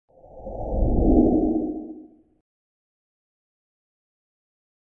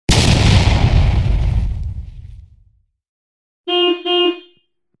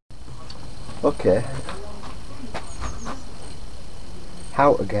Okay,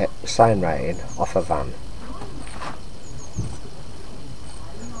 how to get sign writing off a van.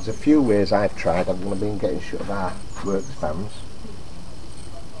 There's a few ways I've tried. I'm going to be getting shut of our works vans.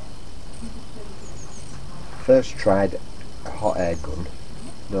 First tried a hot air gun.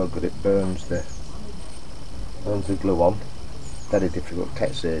 No good, it burns the glue on. Very difficult,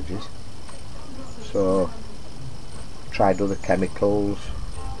 takes ages. So tried other chemicals.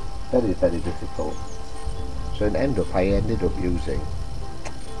 Very difficult. So I ended up using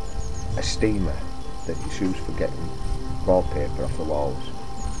a steamer that is used for getting wallpaper off the walls.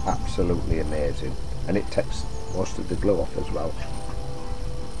 Absolutely amazing, and it takes most of the glue off as well.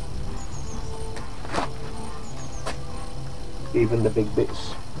 Even the big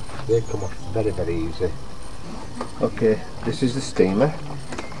bits, they come off very easy. Okay, this is the steamer.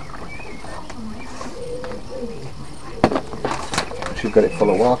 She's got it full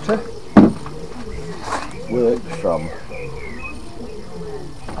of water. Works from,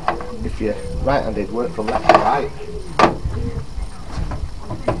 if you're right-handed, work from left to right.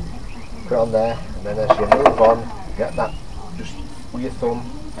 Put it on there, and then as you move on, get that just with your thumb,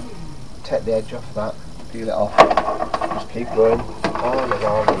 take the edge off that, peel it off, just keep going on and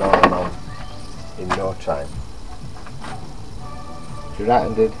on and on and on in no time. If you're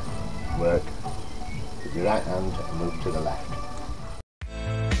right-handed, work with your right hand and move to the left.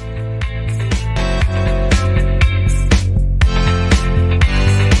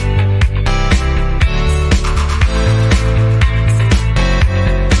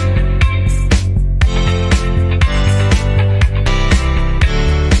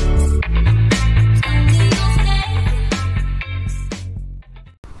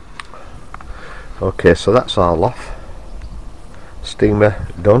 Okay, so that's all off. Steamer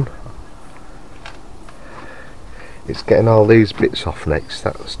done. It's getting all these bits off next.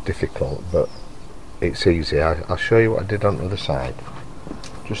 That's difficult, but it's easy. I'll show you what I did on the other side.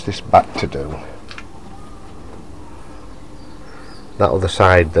 Just this back to do. That other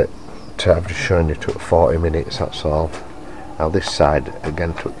side that I've just shown you took 40 minutes, that's all. Now this side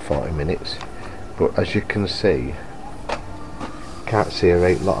again took 40 minutes, but as you can see, can't see a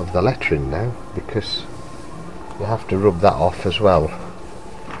great lot of the lettering now because you have to rub that off as well.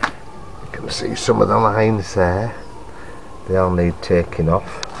 You can see some of the lines there, they all need taking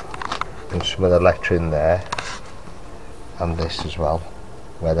off, and some of the lettering there, and this as well,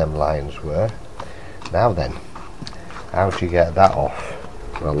 where them lines were. Now then, how do you get that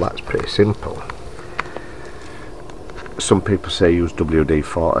off? Well, that's pretty simple. Some people say use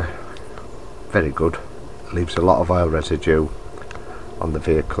WD-40, very good, leaves a lot of oil residue on the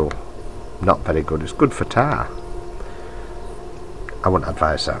vehicle. Not very good. It's good for tar. I wouldn't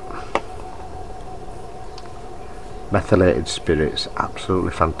advise that. Methylated spirits,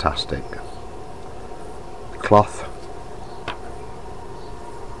 absolutely fantastic. Cloth.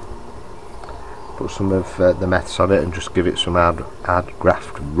 Put some of the meths on it and just give it some hard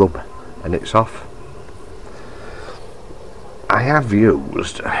graft rub and it's off. I have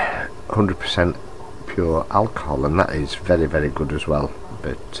used 100% pure alcohol, and that is very good as well,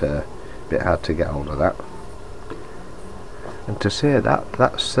 but a bit hard to get hold of that. And to say that,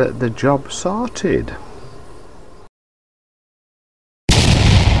 that's the job sorted.